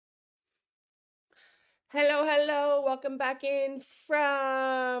Hello, hello. Welcome back in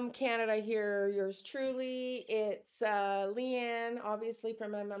from Canada here. Yours truly. It's Leanne, obviously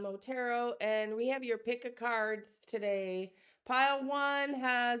from M.M.O Tarot, and we have your pick of cards today. Pile 1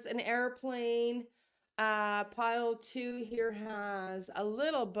 has an airplane. Pile 2 here has a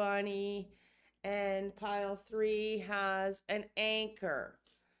little bunny, and pile 3 has an anchor.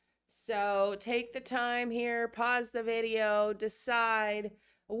 So take the time here, pause the video, decide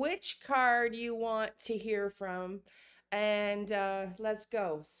which card you want to hear from, and let's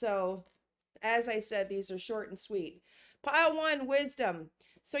go. So, as I said, these are short and sweet. Pile 1, wisdom.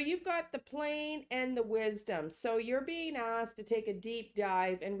 So you've got the plane and the wisdom. So you're being asked to take a deep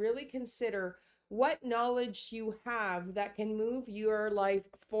dive and really consider what knowledge you have that can move your life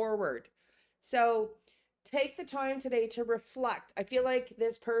forward. So take the time today to reflect. I feel like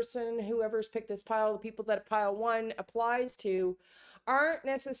this person, whoever's picked this pile, the people that pile 1 applies to, aren't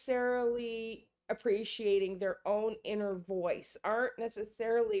necessarily appreciating their own inner voice, aren't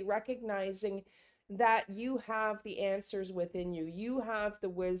necessarily recognizing that you have the answers within you. You have the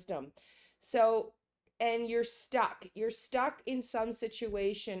wisdom. So, and you're stuck in some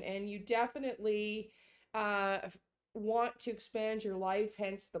situation, and you definitely uh, want to expand your life,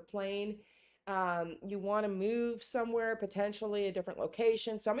 hence the plane. You want to move somewhere, potentially a different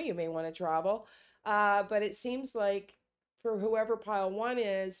location. Some of you may want to travel, but it seems like for whoever pile 1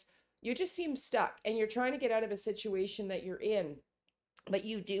 is, you just seem stuck and you're trying to get out of a situation that you're in, but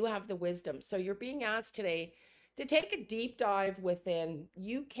you do have the wisdom. So you're being asked today to take a deep dive within.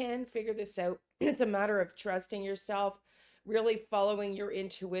 You can figure this out. It's a matter of trusting yourself, really following your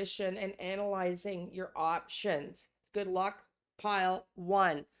intuition and analyzing your options. Good luck, pile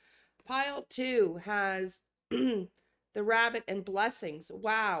 1. Pile 2 has the rabbit and blessings.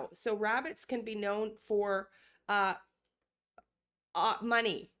 Wow. So rabbits can be known for uh,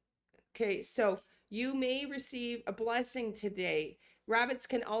 money. Okay, so you may receive a blessing today. Rabbits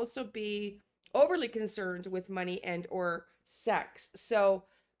can also be overly concerned with money and or sex. So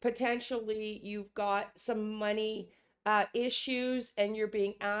potentially you've got some money issues, and you're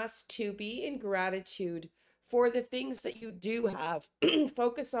being asked to be in gratitude for the things that you do have.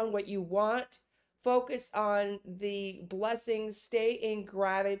 Focus on what you want. Focus on the blessings. Stay in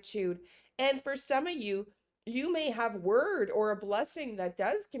gratitude. And for some of you, you may have word or a blessing that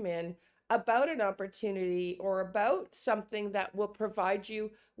does come in about an opportunity or about something that will provide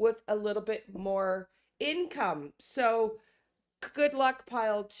you with a little bit more income. So good luck,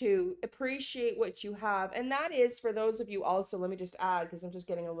 pile 2. Appreciate what you have. And that is for those of you also, let me just add, because I'm just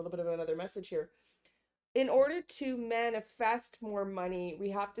getting a little bit of another message here. In order to manifest more money, we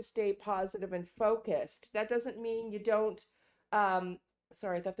have to stay positive and focused. That doesn't mean you don't,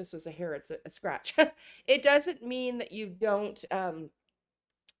 sorry, I thought this was a hair, it's a scratch. It doesn't mean that you don't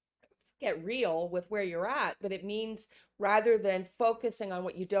get real with where you're at, but it means rather than focusing on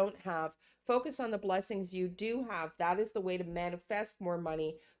what you don't have, focus on the blessings you do have. That is the way to manifest more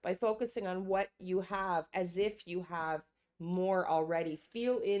money, by focusing on what you have as if you have more already.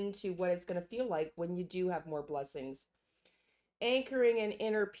 Feel into what it's going to feel like when you do have more blessings. Anchoring an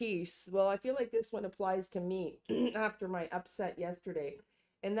inner peace. Well, I feel like this one applies to me after my upset yesterday.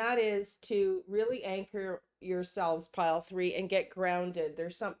 And that is to really anchor yourselves, pile 3, and get grounded.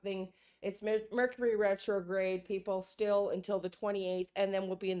 There's something, it's Mercury retrograde, people, still until the 28th, and then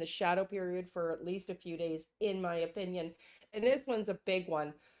we'll be in the shadow period for at least a few days, in my opinion. And this one's a big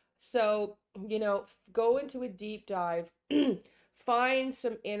one. So, go into a deep dive, find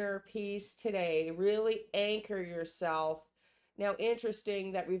some inner peace today, really anchor yourself. Now,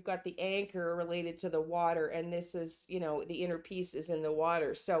 interesting that we've got the anchor related to the water, and this is, the inner peace is in the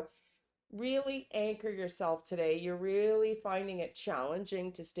water. So really anchor yourself today. You're really finding it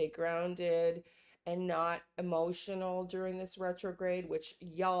challenging to stay grounded and not emotional during this retrograde, which,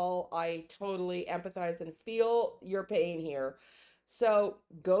 y'all, I totally empathize and feel your pain here. So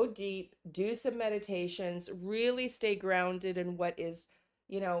go deep, do some meditations, really stay grounded in what is,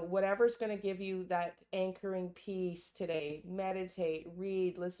 whatever's going to give you that anchoring peace today. Meditate,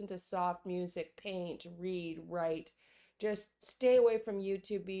 read, listen to soft music, paint, read, write. Just stay away from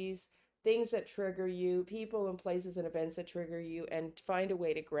YouTubies, things that trigger you, people and places and events that trigger you, and find a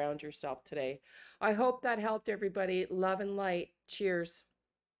way to ground yourself today. I hope that helped everybody. Love and light. Cheers.